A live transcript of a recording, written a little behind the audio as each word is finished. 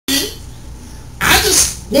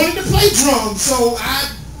wanted to play drums, so I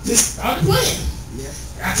just started playing.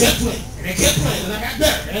 I kept playing, and I kept playing, and I got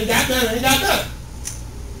better, and I got better, and I got better.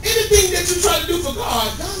 Anything that you try to do for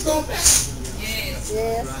God, God's going to bless you. Yes.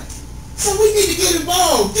 So we need to get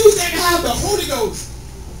involved. Use that to have the Holy Ghost.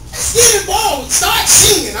 Let's get involved. Start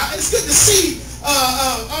singing. It's good to see,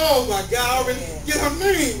 oh my God, I already get her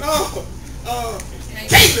name.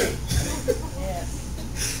 Caitlin.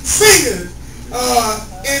 Singing.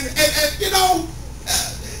 And you know,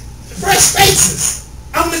 fresh faces.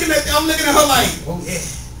 I'm looking at her like, oh yeah.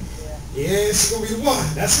 Yeah, she's gonna be the one.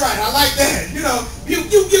 That's right. I like that. You know, you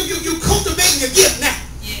cultivating your gift now.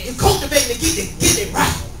 You're cultivating to get it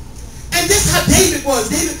right. And this is how David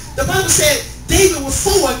was. The Bible said David was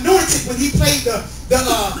so anointed when he played the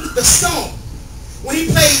stone. When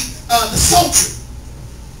he played the psaltery.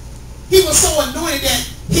 He was so anointed that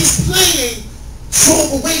his playing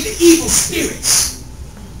drove away the evil spirits.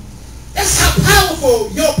 That's how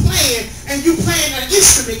powerful your playing and you playing an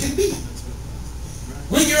instrument can be.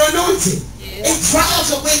 When you're anointed, it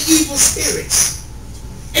drives away evil spirits.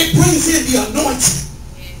 It brings in the anointing.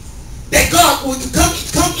 That God will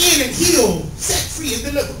come in and heal, set free, and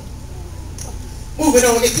deliver. Moving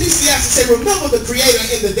on, Ecclesiastes says, remember the Creator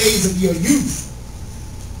in the days of your youth.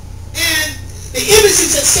 And the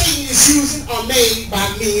images that Satan is using are made by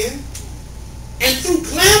men. And through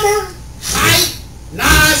glamour, hype,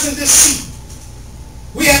 lies, and deceit,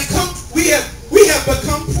 we have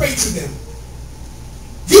become prey to them.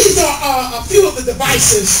 These are a few of the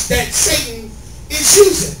devices that Satan is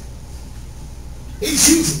using. He's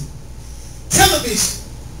using television.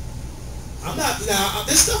 Now,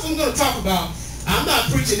 this stuff I'm going to talk about, I'm not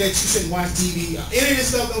preaching that you shouldn't watch TV. Any of this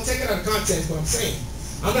stuff, don't take it out of context, what I'm saying.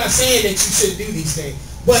 I'm not saying that you shouldn't do these things.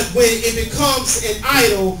 But when it becomes an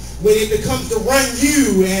idol, when it becomes to run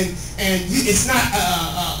you, and it's not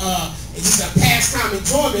it's just a pastime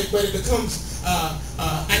enjoyment, but it becomes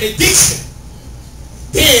an addiction,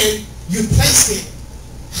 then you place it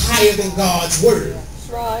higher than God's word. That's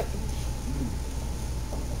right.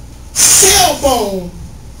 Cell phone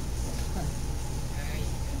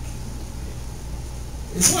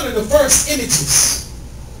is one of the first images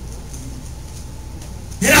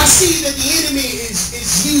that I see that the enemy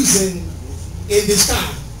is using in this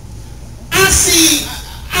time.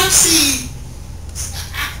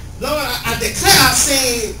 Lord, I declare I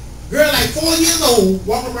see a girl like 4 years old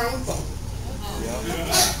walking around with a phone.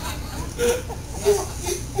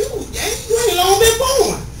 You ain't long been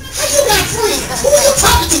born. How you got friends? Who are you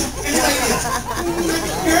talking to? And it's like this.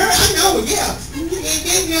 Girl, I know, yeah. Who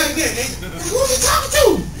are you talking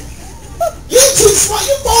to? You too smart.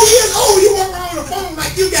 You 4 years old. You walk around with a phone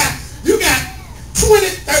like you got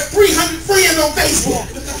 300 friends on Facebook.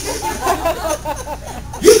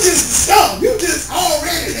 You just stuck. You just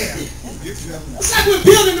already there. It's like we're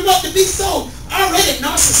building them up to be so already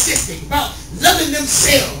narcissistic about loving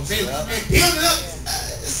themselves and building up.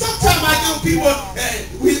 Sometimes our young people,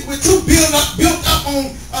 we're too built up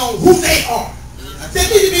on who they are. They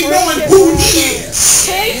need to be knowing who he is.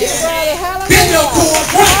 They know Lord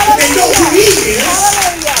right, they know who he is.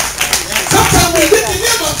 Sometimes we're lifting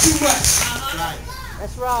them up too much.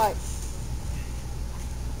 That's right.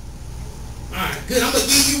 All right, good. I'm going to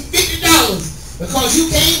give you $50 because you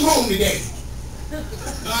came home today.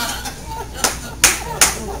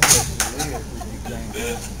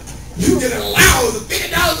 You get an allowance of $50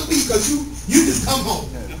 a week because you just come home.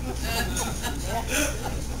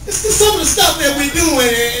 It's just some of the stuff that we're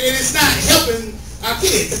doing and it's not helping our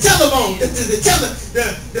kids. The telephone, the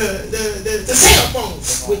cell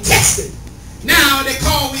phones, we're texting. Now they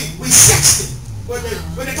call we sexting. What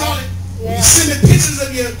they call it? Yeah. You sending pictures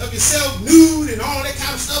of yourself nude and all that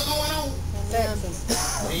kind of stuff going on.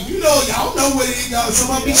 And you know, y'all know what it is.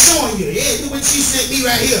 Somebody be showing you. Yeah, look what she sent me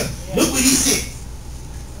right here. Look what he sent.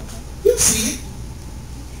 You see it.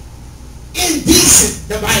 Indecent,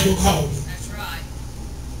 the Bible calls it. That's right.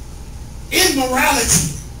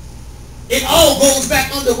 Immorality. It all goes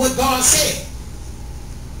back under what God said.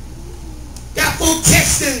 Got folks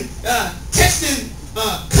texting,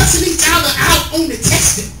 cussing each other out on the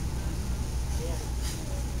texting.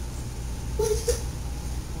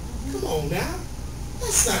 Come on now.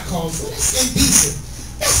 That's not called for. That's indecent.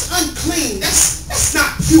 That's unclean. That's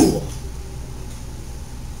not pure.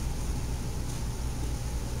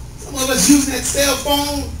 Some of us using that cell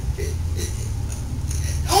phone.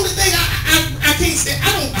 The only thing I can't say,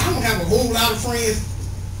 I don't have a whole lot of friends.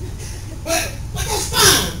 But that's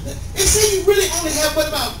fine. They say you really only have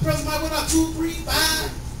about 2, 3,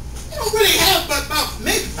 5. You don't really have but about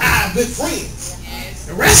maybe 5 good friends. Yes.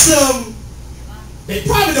 The rest of them, they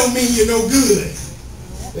probably don't mean you're no good.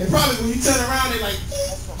 They probably, when you turn around, they're like,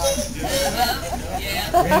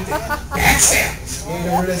 Backstabbers. You ain't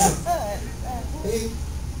never heard that song. They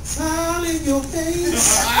smile in your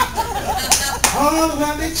face. All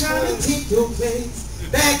around they trying to take your place.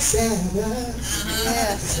 Backstabber.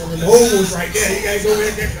 The old ones right there. You gotta go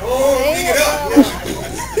in there. Oh, pick it up.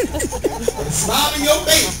 Smile in your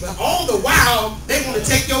face, but all the while they want to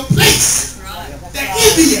take your place. They're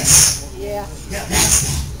envious. Yeah. Yeah,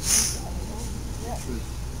 backstabbers.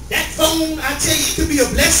 That phone, I tell you, it could be a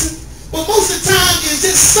blessing, but most of the time it's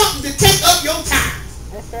just something to take up your time.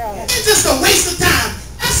 That's right. It's just a waste of time.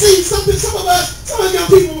 I see some of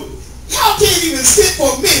young people, y'all can't even sit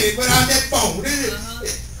for a minute without that phone.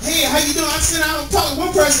 Hey, how you doing? I sit down and talk to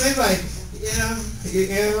one person, they're like,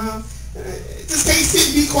 just can't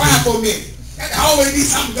sit and be quiet for a minute. There's always be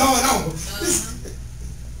something going on.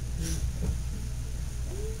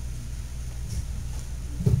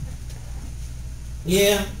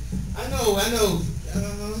 Yeah, I know.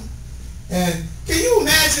 And can you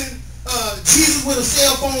imagine Jesus with a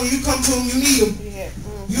cell phone? You come to him, you need him. Yeah.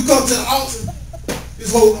 You come to the altar,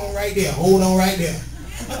 just hold on right there. Hold on right there.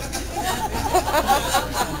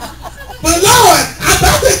 But Lord, I'm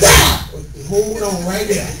about to die. Hold on right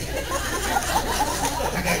there.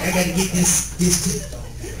 I got to get this tip on.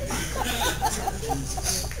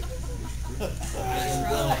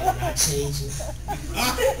 I'm not changing.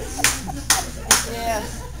 Yeah.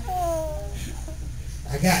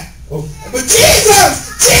 I got, but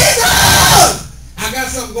Jesus! I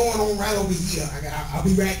got something going on right over here. I'll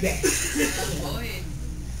be right back.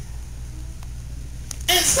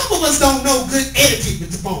 And some of us don't know good etiquette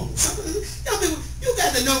with the phone. You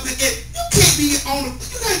got to know good etiquette. You can't be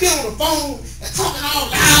on the phone and talking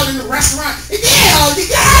all loud in the restaurant. And I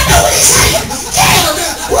know what he's saying. He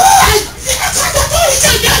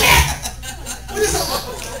should have done that.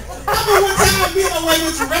 I remember one time me and my wife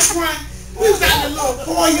went to a restaurant. We was out in a little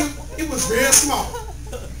foyer. It was real small.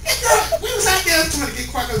 And girl, we was out there trying to get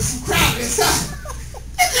quite a few crowd inside.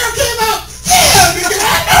 And girl came out, nigga,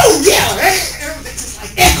 I know, everything just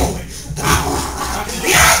like echoing.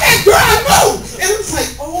 That girl, I know. And it was like,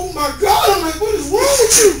 oh my God, I'm like, what is wrong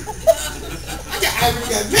with you? I really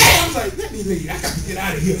got mad. I was like, let me leave. I got to get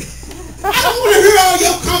out of here. I don't want to hear all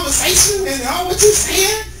your conversation and all what you're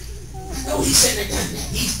saying. I know he shouldn't have done that.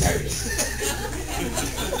 He's dirty.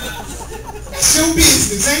 That's your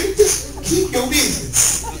business, ain't it? Just keep your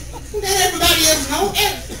business. Let everybody else know.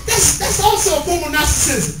 That's also a form of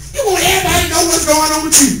narcissism. You want everybody to know what's going on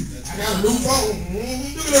with you. I got a new phone.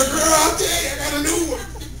 Look at that girl out there. I got a new one.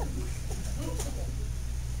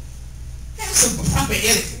 Have some proper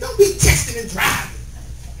etiquette. Don't be texting and driving.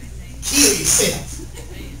 Kill yourself.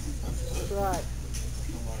 That's right.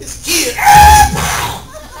 Just kill.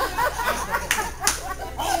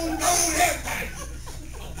 Everybody.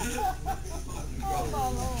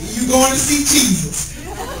 You going to see Jesus.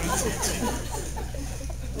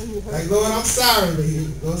 Like, Lord, I'm sorry.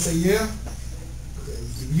 Lord say, yeah.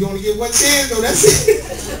 You only get one chance, though, that's it.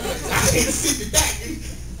 I can't sit you back.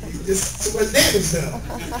 Just too much damage done.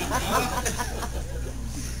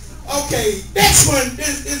 Okay, next one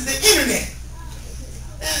is the internet.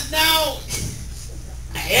 Now,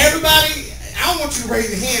 everybody, I don't want you to raise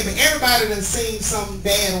your hand, but everybody done seen something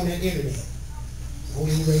bad on that internet. Don't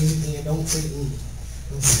even raise your hand, don't say anything.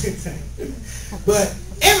 Don't say anything. But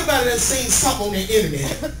everybody done seen something on the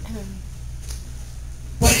internet.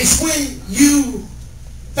 But it's when you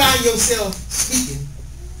find yourself speaking,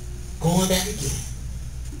 going back again,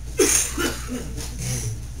 and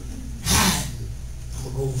hiding. I'm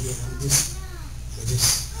gonna go over here. I'm just,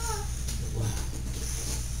 wow.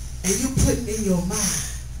 And you're putting in your mind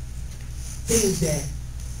things that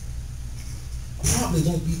probably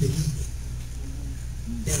won't be deleted,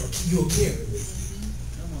 that you'll carry with you.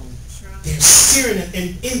 They're searing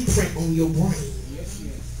an imprint on your brain,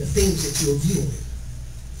 the things that you're viewing.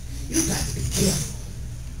 You've got to be careful.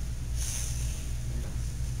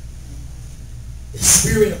 The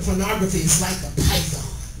spirit of pornography is like a python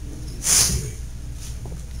spirit.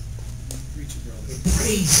 It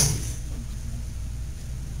preys on you.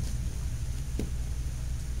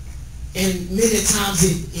 And many times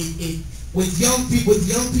it with young people,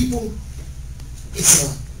 it's a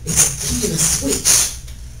key and a switch.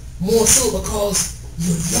 More so because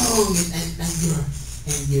you're young and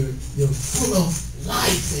you're full of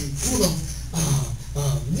life and full of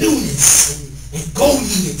newness and go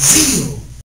ye and zeal.